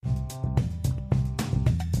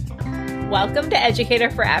Welcome to Educator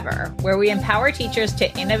Forever, where we empower teachers to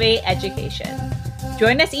innovate education.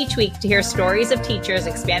 Join us each week to hear stories of teachers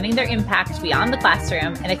expanding their impact beyond the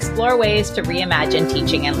classroom and explore ways to reimagine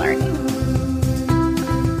teaching and learning.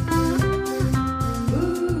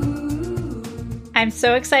 I'm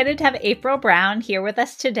so excited to have April Brown here with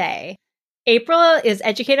us today. April is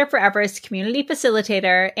Educator Forever's community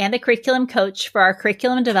facilitator and a curriculum coach for our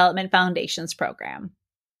Curriculum Development Foundations program.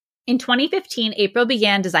 In 2015, April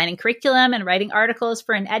began designing curriculum and writing articles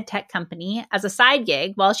for an ed tech company as a side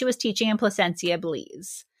gig while she was teaching in Placencia,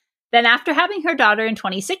 Belize. Then after having her daughter in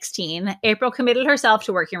 2016, April committed herself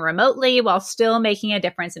to working remotely while still making a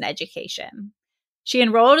difference in education. She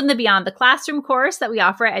enrolled in the Beyond the Classroom course that we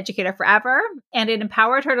offer at Educator Forever, and it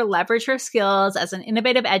empowered her to leverage her skills as an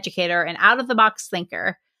innovative educator and out-of-the-box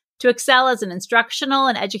thinker to excel as an instructional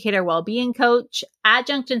and educator well-being coach,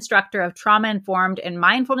 adjunct instructor of trauma-informed and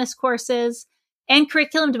mindfulness courses, and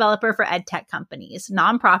curriculum developer for ed tech companies,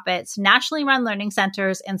 nonprofits, nationally run learning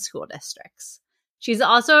centers, and school districts. She's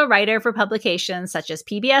also a writer for publications such as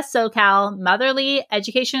PBS SoCal, Motherly,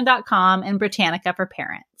 Education.com, and Britannica for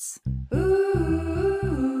Parents.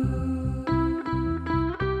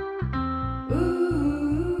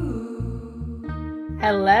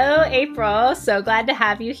 Hello, April. So glad to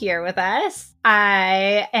have you here with us.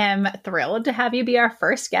 I am thrilled to have you be our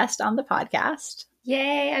first guest on the podcast.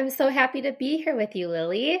 Yay. I'm so happy to be here with you,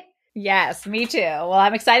 Lily. Yes, me too. Well,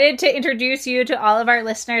 I'm excited to introduce you to all of our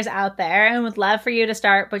listeners out there and would love for you to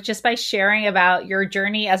start, but just by sharing about your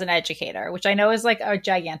journey as an educator, which I know is like a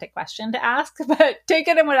gigantic question to ask, but take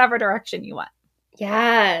it in whatever direction you want.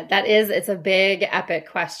 Yeah, it's a big, epic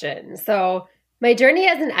question. So my journey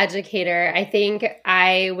as an educator, I think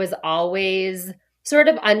I was always sort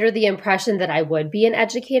of under the impression that I would be an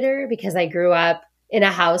educator because I grew up in a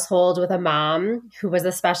household with a mom who was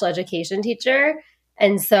a special education teacher.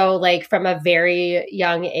 And so like from a very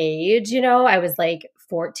young age, I was like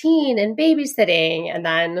 14 and babysitting. And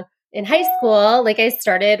then in high school, like I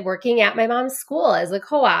started working at my mom's school as a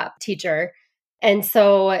co-op teacher. And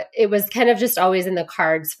so it was kind of just always in the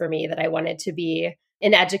cards for me that I wanted to be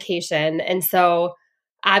in education. And so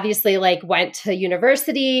obviously like went to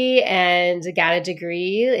university and got a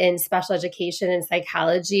degree in special education and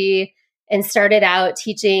psychology and started out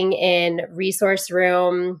teaching in resource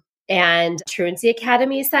room and truancy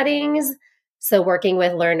academy settings. So working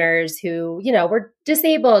with learners who, were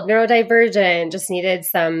disabled, neurodivergent, just needed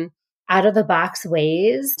some out of the box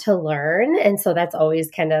ways to learn. And so that's always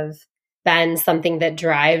kind of been something that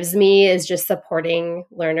drives me, is just supporting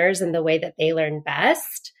learners in the way that they learn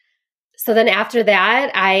best. So then after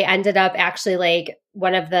that, I ended up actually like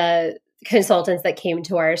one of the consultants that came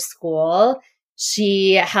to our school,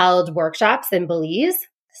 she held workshops in Belize.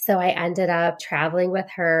 So I ended up traveling with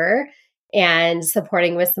her and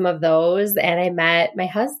supporting with some of those. And I met my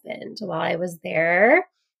husband while I was there.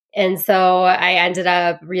 And so I ended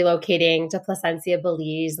up relocating to Placencia,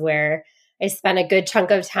 Belize, where I spent a good chunk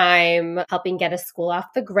of time helping get a school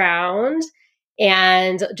off the ground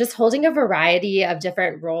and just holding a variety of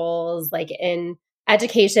different roles, like in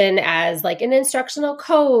education as like an instructional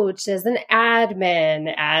coach, as an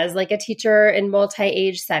admin, as like a teacher in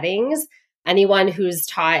multi-age settings. Anyone who's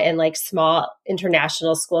taught in like small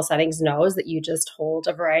international school settings knows that you just hold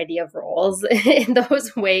a variety of roles in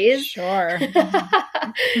those ways. Sure.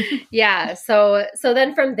 Yeah. So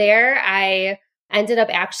then from there, I ended up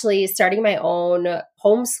actually starting my own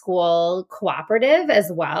homeschool cooperative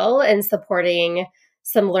as well and supporting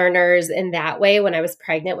some learners in that way when I was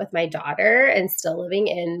pregnant with my daughter and still living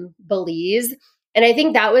in Belize. And I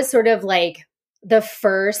think that was sort of like the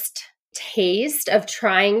first taste of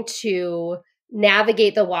trying to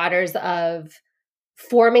navigate the waters of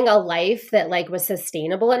forming a life that like was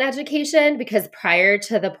sustainable in education, because prior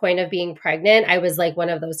to the point of being pregnant, I was like one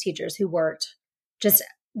of those teachers who worked just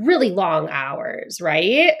really long hours,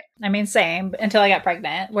 right? I mean, same until I got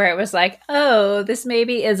pregnant, where it was like, oh, this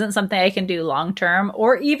maybe isn't something I can do long term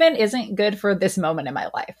or even isn't good for this moment in my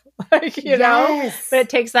life. you know? But it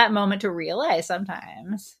takes that moment to realize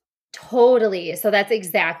sometimes. Totally. So that's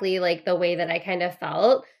exactly like the way that I kind of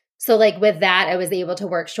felt. So like with that, I was able to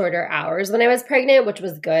work shorter hours when I was pregnant, which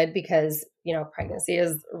was good because, pregnancy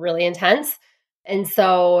is really intense. And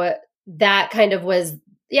so that kind of was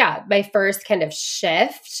my first kind of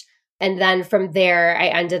shift. And then from there,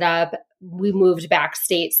 we moved back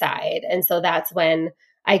stateside. And so that's when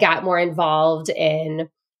I got more involved in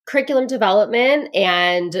curriculum development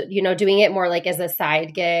and, doing it more like as a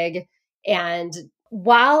side gig. And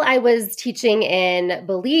while I was teaching in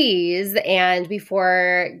Belize and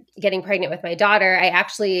before getting pregnant with my daughter, I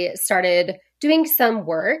actually started doing some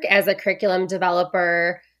work as a curriculum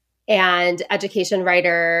developer and education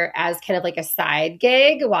writer as kind of like a side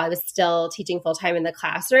gig while I was still teaching full time in the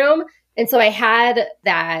classroom. And so I had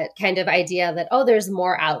that kind of idea that, oh, there's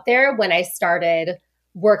more out there when I started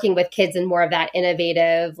working with kids in more of that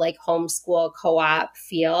innovative, like homeschool co-op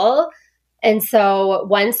feel. And so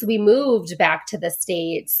once we moved back to the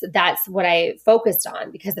States, that's what I focused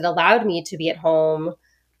on because it allowed me to be at home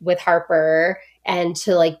with Harper and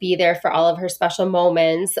to like be there for all of her special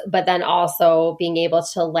moments, but then also being able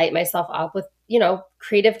to light myself up with, you know,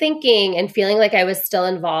 creative thinking and feeling like I was still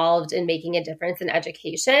involved in making a difference in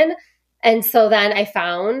education. And so then I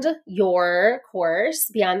found your course,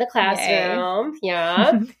 Beyond the Classroom. Yay.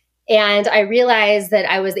 Yeah. And I realized that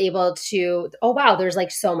I was able to, oh, wow, there's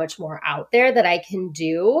like so much more out there that I can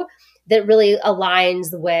do that really aligns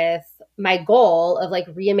with my goal of like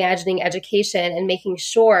reimagining education and making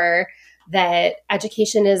sure that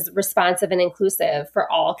education is responsive and inclusive for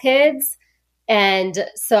all kids. And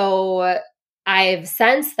so I've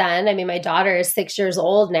since then, I mean, my daughter is 6 years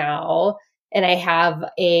old now, and I have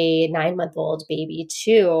a 9-month-old baby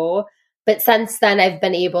too. But since then, I've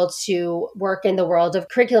been able to work in the world of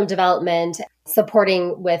curriculum development,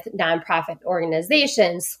 supporting with nonprofit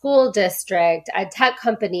organizations, school district, ed tech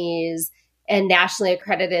companies, and nationally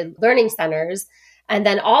accredited learning centers. And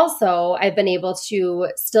then also, I've been able to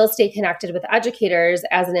still stay connected with educators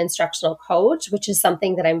as an instructional coach, which is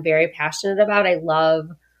something that I'm very passionate about. I love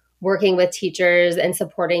working with teachers and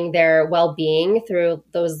supporting their well-being through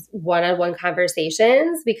those one-on-one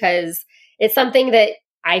conversations because it's something that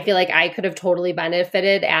I feel like I could have totally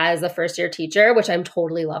benefited as a first-year teacher, which I'm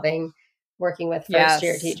totally loving working with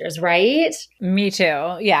first-year teachers, right? Me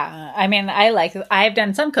too. Yeah. I mean, I've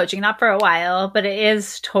done some coaching, not for a while, but it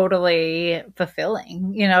is totally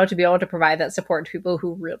fulfilling, you know, to be able to provide that support to people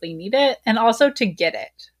who really need it and also to get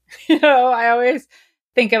it. You know, I always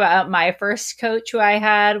think about my first coach who I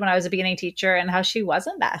had when I was a beginning teacher and how she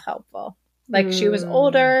wasn't that helpful. Like she was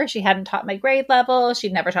older. She hadn't taught my grade level.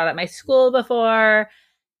 She'd never taught at my school before.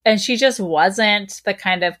 And she just wasn't the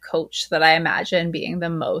kind of coach that I imagine being the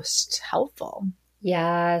most helpful.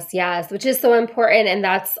 Yes, which is so important. And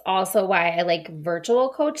that's also why I like virtual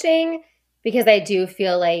coaching, because I do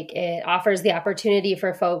feel like it offers the opportunity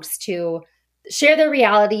for folks to share their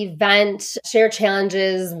reality, vent, share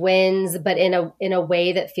challenges, wins, but in a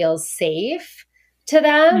way that feels safe to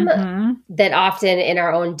them. Mm-hmm. That often in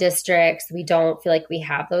our own districts, we don't feel like we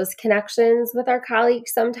have those connections with our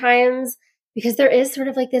colleagues sometimes, because there is sort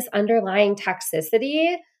of like this underlying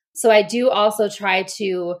toxicity. So I do also try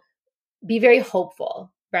to be very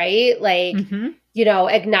hopeful, right? Like, you know,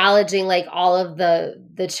 acknowledging like all of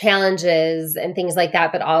the challenges and things like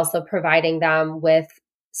that, but also providing them with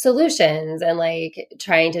solutions and like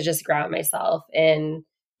trying to just ground myself in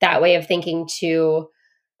that way of thinking too.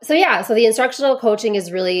 So yeah, so the instructional coaching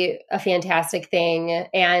is really a fantastic thing.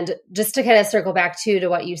 And just to kind of circle back to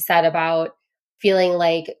what you said about feeling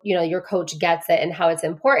like, you know, your coach gets it and how it's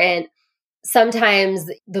important. Sometimes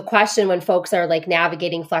the question when folks are like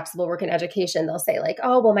navigating flexible work in education, they'll say like,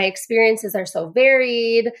 oh, well, my experiences are so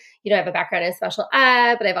varied. You know, I have a background in special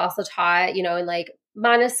ed, but I've also taught, you know, in like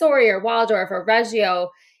Montessori or Waldorf or Reggio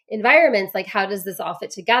environments. Like, how does this all fit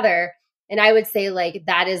together? And I would say like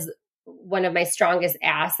that is one of my strongest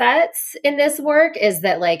assets in this work is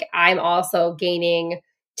that like I'm also gaining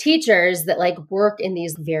teachers that like work in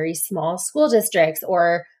these very small school districts,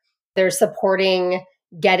 or they're supporting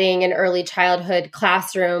getting an early childhood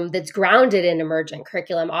classroom that's grounded in emergent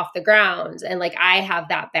curriculum off the ground. And like I have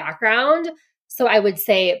that background. So I would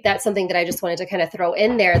say that's something that I just wanted to kind of throw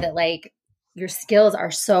in there, that like your skills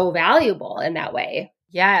are so valuable in that way.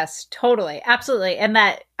 Yes, totally. Absolutely. And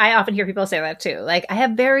that I often hear people say that too. Like I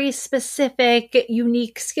have very specific,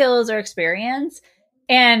 unique skills or experience.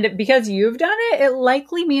 And because you've done it, it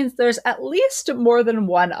likely means there's at least more than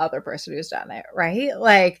one other person who's done it, right?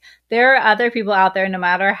 Like there are other people out there, no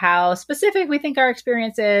matter how specific we think our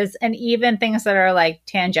experience is, and even things that are like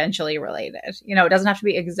tangentially related. You know, it doesn't have to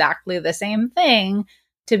be exactly the same thing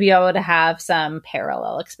to be able to have some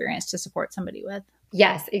parallel experience to support somebody with.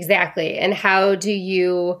 Yes, exactly. And how do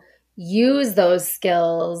you use those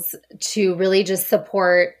skills to really just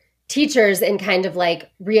support teachers in kind of like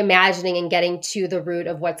reimagining and getting to the root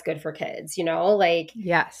of what's good for kids, you know, like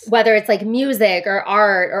yes, whether it's like music or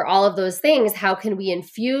art or all of those things, how can we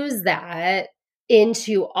infuse that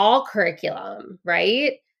into all curriculum,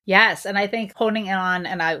 right? Yes. And I think honing in on,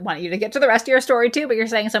 and I want you to get to the rest of your story too, but you're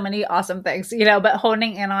saying so many awesome things, you know, but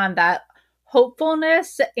honing in on that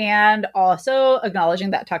hopefulness and also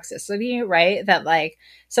acknowledging that toxicity, right? That like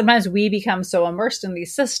sometimes we become so immersed in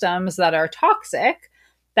these systems that are toxic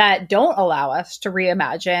that don't allow us to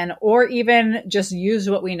reimagine or even just use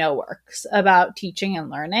what we know works about teaching and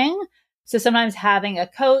learning. So sometimes having a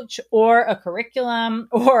coach or a curriculum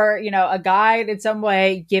or, a guide in some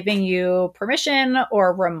way giving you permission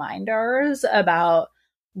or reminders about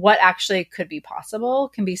what actually could be possible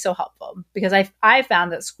can be so helpful, because I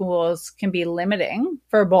found that schools can be limiting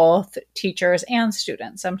for both teachers and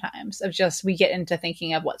students sometimes, of just we get into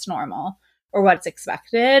thinking of what's normal or what's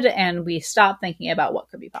expected, and we stop thinking about what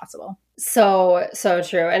could be possible. So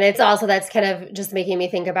true. And it's also, that's kind of just making me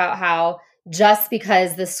think about how just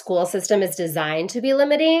because the school system is designed to be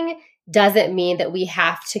limiting doesn't mean that we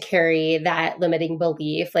have to carry that limiting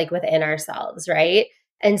belief like within ourselves, right?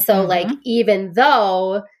 And so like, even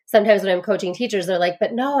though sometimes when I'm coaching teachers, they're like,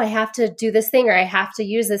 but no, I have to do this thing or I have to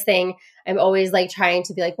use this thing. I'm always like trying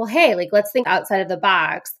to be like, well, hey, like, let's think outside of the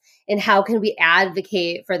box and how can we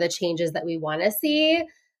advocate for the changes that we want to see?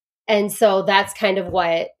 And so that's kind of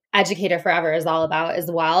what Educator Forever is all about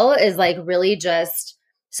as well, is like really just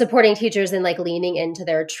supporting teachers and like leaning into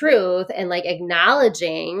their truth and like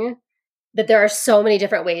acknowledging that there are so many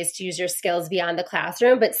different ways to use your skills beyond the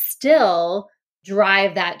classroom, but still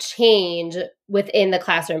drive that change within the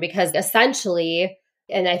classroom. Because essentially,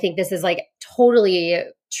 and I think this is like totally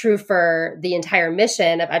true for the entire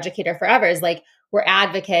mission of Educator Forever, is like we're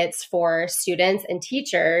advocates for students and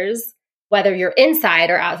teachers, whether you're inside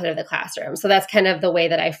or outside of the classroom. So that's kind of the way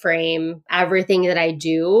that I frame everything that I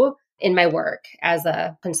do in my work as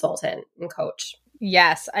a consultant and coach.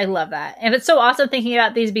 Yes, I love that. And it's so awesome thinking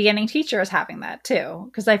about these beginning teachers having that too.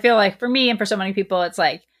 Because I feel like for me and for so many people, it's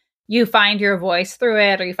like you find your voice through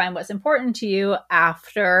it, or you find what's important to you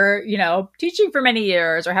after, teaching for many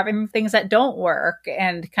years or having things that don't work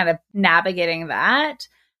and kind of navigating that.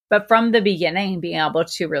 But from the beginning, being able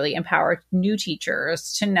to really empower new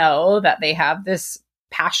teachers to know that they have this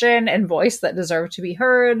passion and voice that deserve to be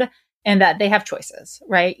heard and that they have choices,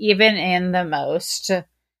 right? Even in the most,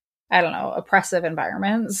 oppressive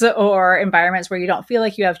environments or environments where you don't feel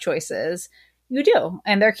like you have choices, you do.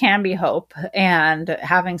 And there can be hope. And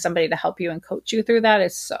having somebody to help you and coach you through that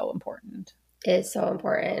is so important. Is so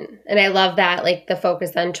important. And I love that, like the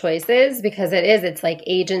focus on choices, because it's like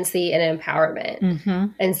agency and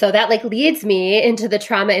empowerment. And so that like leads me into the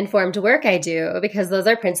trauma-informed work I do, because those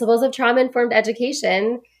are principles of trauma-informed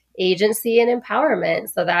education, agency and empowerment.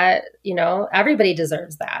 So that, everybody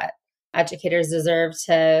deserves that. Educators deserve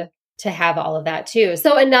to have all of that too.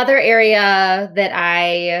 So another area that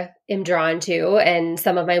I am drawn to and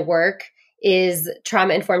some of my work is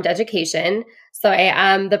trauma-informed education. So I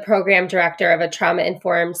am the program director of a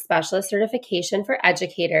trauma-informed specialist certification for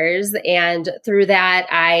educators. And through that,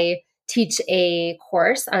 I teach a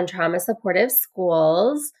course on trauma supportive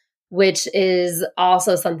schools, which is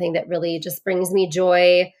also something that really just brings me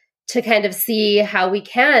joy to kind of see how we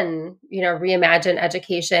can, reimagine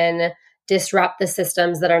education, disrupt the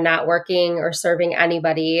systems that are not working or serving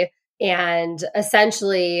anybody, and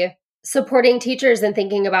essentially supporting teachers and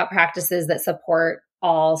thinking about practices that support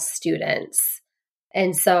all students.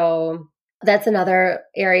 And so that's another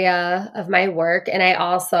area of my work. And I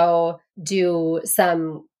also do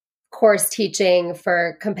some course teaching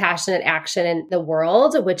for compassionate action in the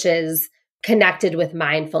world, which is connected with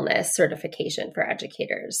mindfulness certification for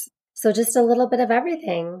educators. So just a little bit of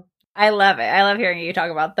everything. I love it. I love hearing you talk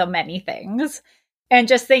about the many things and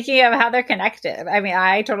just thinking of how they're connected. I mean,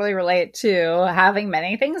 I totally relate to having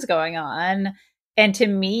many things going on. And to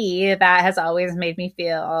me, that has always made me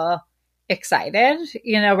feel excited,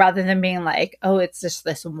 rather than being like, oh, it's just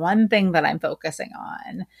this one thing that I'm focusing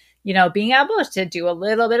on. Being able to do a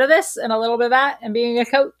little bit of this and a little bit of that, and being a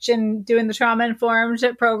coach and doing the trauma-informed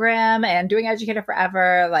program and doing Educator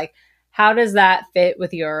Forever, like, how does that fit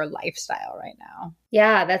with your lifestyle right now?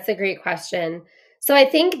 Yeah, that's a great question. So I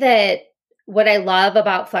think that what I love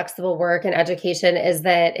about flexible work and education is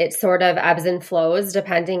that it sort of ebbs and flows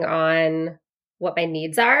depending on what my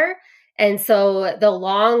needs are. And so the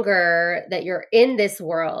longer that you're in this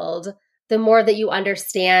world, the more that you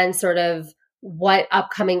understand sort of what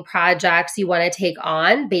upcoming projects you want to take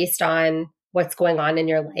on based on what's going on in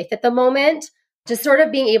your life at the moment. Just sort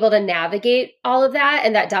of being able to navigate all of that.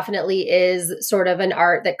 And that definitely is sort of an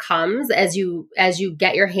art that comes as you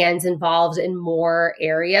get your hands involved in more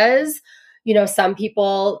areas. Some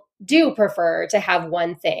people do prefer to have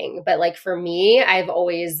one thing, but like for me, I've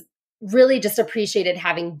always really just appreciated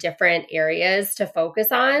having different areas to focus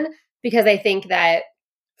on, because I think that,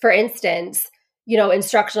 for instance,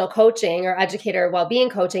 instructional coaching or educator well-being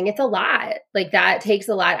coaching, it's a lot. Like that takes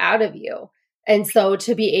a lot out of you. And so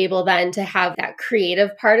to be able then to have that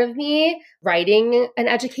creative part of me writing an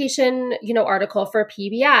education, article for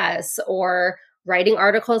PBS or writing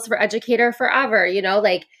articles for Educator Forever,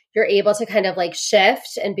 like you're able to kind of like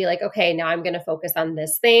shift and be like, okay, now I'm going to focus on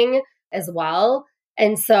this thing as well.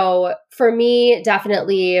 And so for me,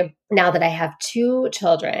 definitely now that I have 2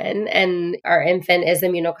 children and our infant is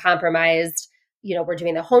immunocompromised, we're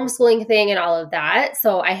doing the homeschooling thing and all of that.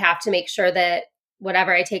 So I have to make sure that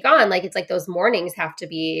whatever I take on, like it's like those mornings have to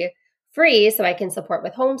be free so I can support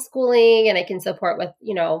with homeschooling and I can support with,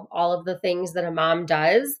 all of the things that a mom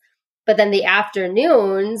does. But then the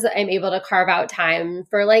afternoons, I'm able to carve out time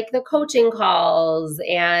for like the coaching calls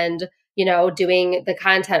and, doing the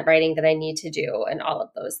content writing that I need to do and all of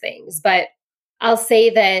those things. But I'll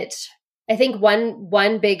say that I think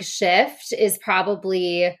one big shift is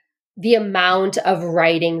probably the amount of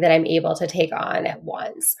writing that I'm able to take on at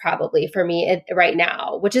once, probably for me right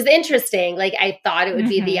now, which is interesting. Like I thought it would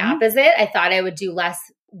be the opposite. I thought I would do less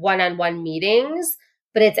one-on-one meetings,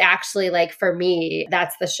 but it's actually like for me,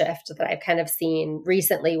 that's the shift that I've kind of seen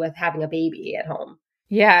recently with having a baby at home.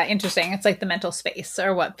 Yeah, interesting. It's like the mental space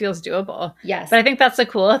or what feels doable. Yes. But I think that's the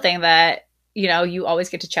cool thing that you always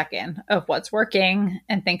get to check in of what's working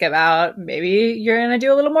and think about maybe you're going to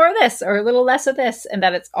do a little more of this or a little less of this and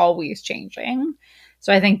that it's always changing.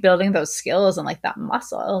 So I think building those skills and like that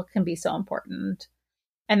muscle can be so important.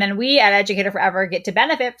 And then we at Educator Forever get to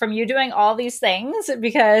benefit from you doing all these things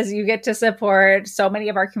because you get to support so many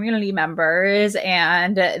of our community members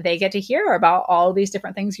and they get to hear about all these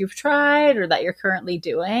different things you've tried or that you're currently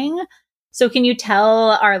doing. So can you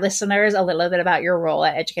tell our listeners a little bit about your role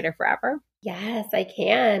at Educator Forever? Yes, I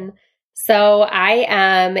can. So I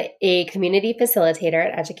am a community facilitator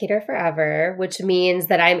at Educator Forever, which means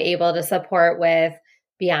that I'm able to support with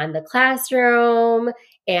Beyond the Classroom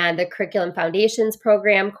and the Curriculum Foundations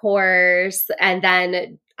program course, and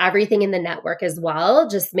then everything in the network as well,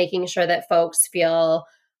 just making sure that folks feel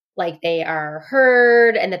like they are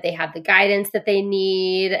heard and that they have the guidance that they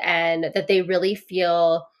need and that they really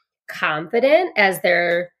feel confident as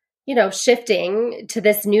they're shifting to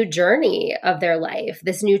this new journey of their life,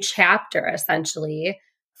 this new chapter essentially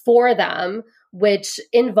for them, which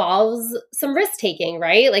involves some risk taking,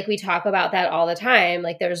 right? Like we talk about that all the time.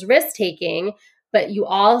 Like there's risk taking, but you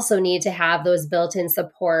also need to have those built-in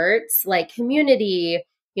supports like community,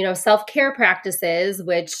 self-care practices,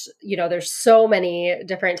 which, there's so many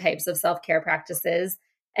different types of self-care practices.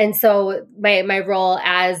 And so my role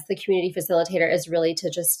as the community facilitator is really to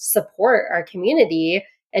just support our community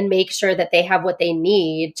and make sure that they have what they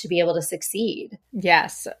need to be able to succeed.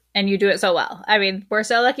 Yes. And you do it so well. I mean, we're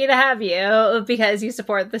so lucky to have you because you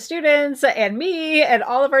support the students and me and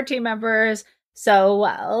all of our team members so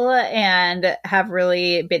well and have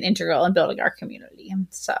really been integral in building our community.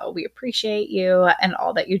 So we appreciate you and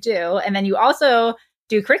all that you do. And then you also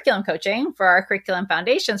do curriculum coaching for our Curriculum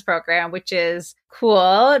Foundations program, which is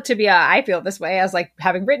cool to be, I feel this way as like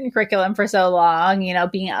having written curriculum for so long,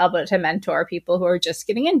 being able to mentor people who are just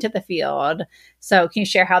getting into the field. So can you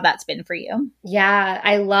share how that's been for you? Yeah,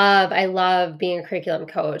 I love being a curriculum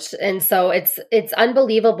coach. And so it's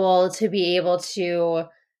unbelievable to be able to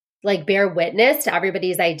like bear witness to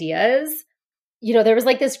everybody's ideas. There was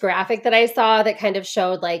like this graphic that I saw that kind of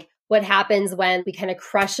showed like what happens when we kind of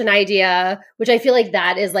crush an idea, which I feel like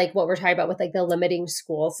that is like what we're talking about with like the limiting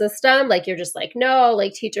school system. Like you're just like, no,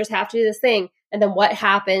 like teachers have to do this thing. And then what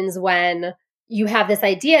happens when you have this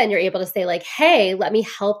idea and you're able to say like, hey, let me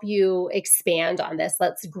help you expand on this.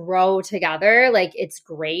 Let's grow together. Like it's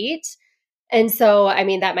great. And so, I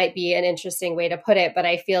mean, that might be an interesting way to put it, but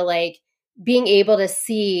I feel like being able to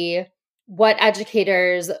see what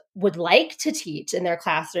educators would like to teach in their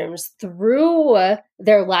classrooms through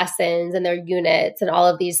their lessons and their units and all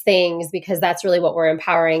of these things, because that's really what we're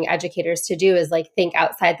empowering educators to do is like think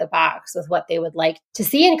outside the box with what they would like to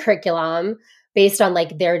see in curriculum based on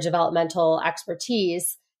like their developmental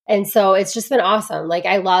expertise. And so it's just been awesome. Like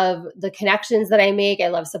I love the connections that I make. I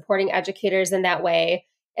love supporting educators in that way.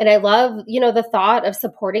 And I love, the thought of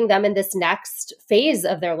supporting them in this next phase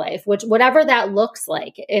of their life, which whatever that looks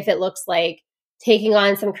like, if it looks like taking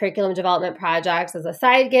on some curriculum development projects as a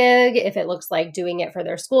side gig, if it looks like doing it for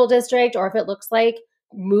their school district, or if it looks like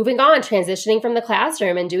moving on, transitioning from the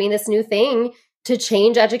classroom and doing this new thing to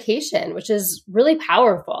change education, which is really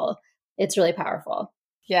powerful. It's really powerful.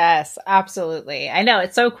 Yes, absolutely. I know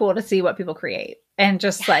it's so cool to see what people create and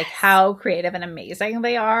just like how creative and amazing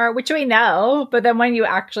they are, which we know. But then when you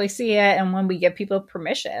actually see it and when we give people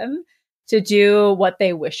permission to do what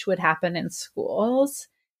they wish would happen in schools,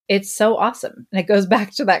 it's so awesome. And it goes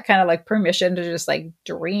back to that kind of like permission to just like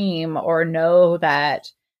dream or know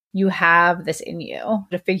that you have this in you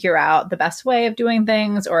to figure out the best way of doing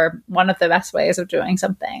things or one of the best ways of doing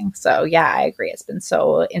something. So yeah, I agree. It's been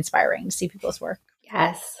so inspiring to see people's work.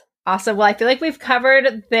 Yes. Awesome. Well, I feel like we've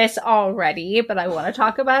covered this already, but I want to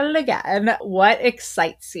talk about it again. What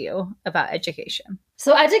excites you about education?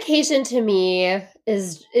 So education to me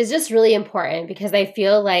is just really important because I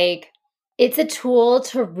feel like it's a tool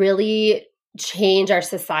to really change our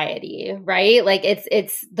society, right? Like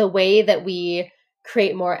it's the way that we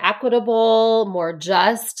create more equitable, more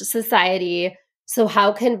just society. So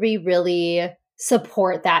how can we really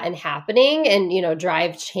support that in happening and,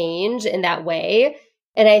 drive change in that way?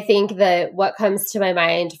 And I think that what comes to my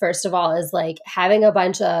mind, first of all, is like having a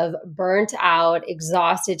bunch of burnt out,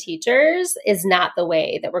 exhausted teachers is not the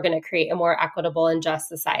way that we're going to create a more equitable and just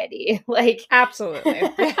society. Like, absolutely.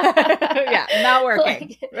 Yeah, not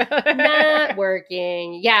working. Not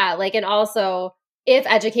working. Yeah. Like, and also, if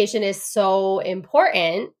education is so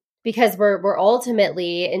important because we're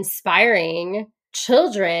ultimately inspiring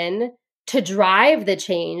children to drive the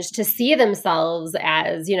change, to see themselves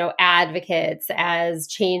as, advocates, as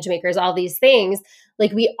change makers, all these things,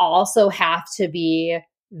 like we also have to be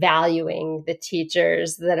valuing the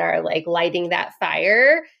teachers that are like lighting that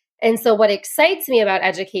fire. And so what excites me about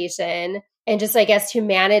education and just, I guess,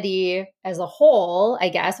 humanity as a whole, I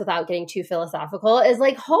guess, without getting too philosophical, is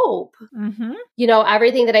like hope. Mm-hmm.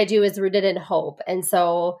 Everything that I do is rooted in hope. And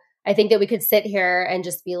so I think that we could sit here and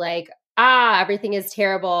just be like, everything is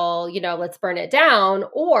terrible, let's burn it down.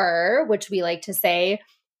 Or, which we like to say,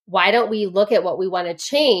 why don't we look at what we want to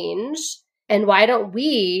change and why don't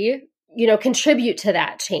we, contribute to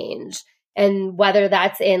that change? And whether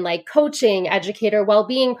that's in like coaching, educator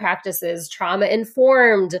well-being practices,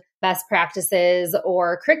 trauma-informed best practices,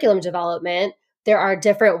 or curriculum development, there are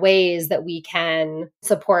different ways that we can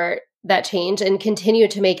support that change and continue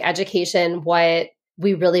to make education what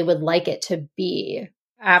we really would like it to be.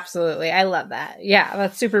 Absolutely. I love that. Yeah,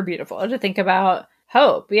 that's super beautiful to think about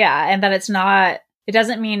hope. Yeah. And that it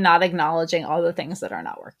doesn't mean not acknowledging all the things that are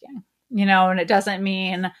not working, and it doesn't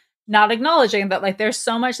mean not acknowledging that like there's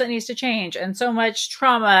so much that needs to change and so much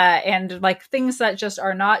trauma and like things that just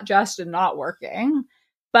are not just and not working,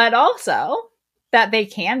 but also that they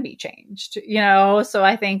can be changed, So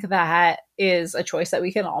I think that is a choice that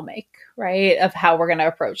we can all make, right? Of how we're going to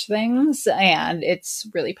approach things. And it's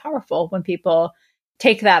really powerful when people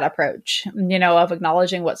take that approach, of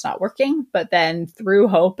acknowledging what's not working, but then through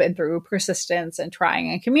hope and through persistence and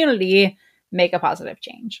trying in community, make a positive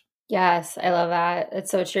change. Yes, I love that. It's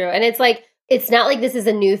so true. And it's like, it's not like this is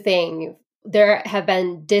a new thing. There have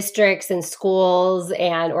been districts and schools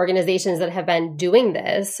and organizations that have been doing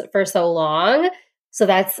this for so long. So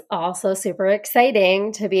that's also super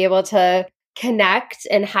exciting to be able to connect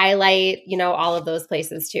and highlight, all of those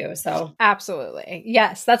places too. So absolutely.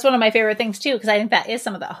 Yes. That's one of my favorite things too, because I think that is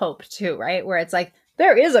some of the hope too, right? Where it's like,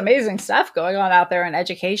 there is amazing stuff going on out there in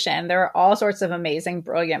education. There are all sorts of amazing,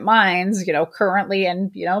 brilliant minds, currently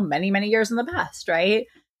and, many, many years in the past, right?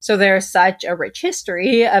 So there's such a rich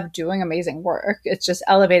history of doing amazing work. It's just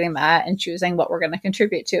elevating that and choosing what we're going to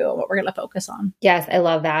contribute to and what we're going to focus on. Yes, I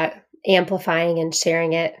love that. Amplifying and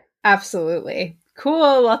sharing it. Absolutely.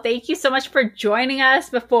 Cool. Well, thank you so much for joining us.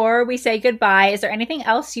 Before we say goodbye, is there anything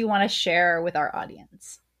else you want to share with our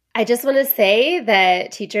audience? I just want to say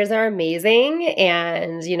that teachers are amazing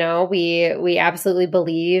and, we absolutely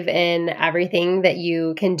believe in everything that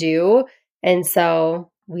you can do. And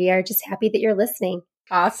so we are just happy that you're listening.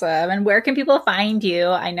 Awesome. And where can people find you?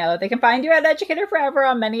 I know they can find you at Educator Forever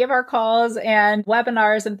on many of our calls and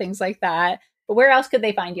webinars and things like that. But where else could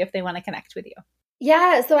they find you if they want to connect with you?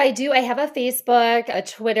 Yeah, so I do. I have a Facebook, a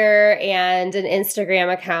Twitter, and an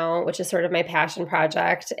Instagram account, which is sort of my passion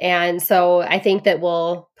project. And so I think that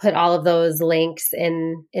we'll put all of those links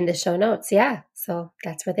in the show notes. Yeah, so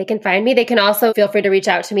that's where they can find me. They can also feel free to reach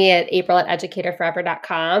out to me at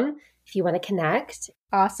april@educatorforever.com if you want to connect.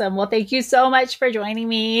 Awesome. Well, thank you so much for joining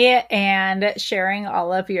me and sharing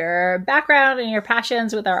all of your background and your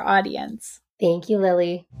passions with our audience. Thank you,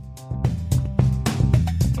 Lily.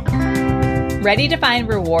 Ready to find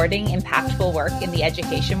rewarding, impactful work in the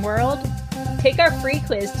education world? Take our free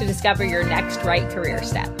quiz to discover your next right career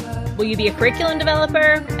step. Will you be a curriculum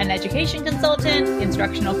developer, an education consultant,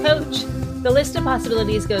 instructional coach? The list of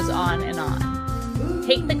possibilities goes on and on.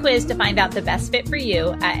 Take the quiz to find out the best fit for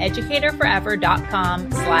you at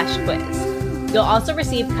educatorforever.com/quiz. You'll also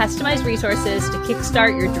receive customized resources to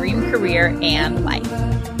kickstart your dream career and life.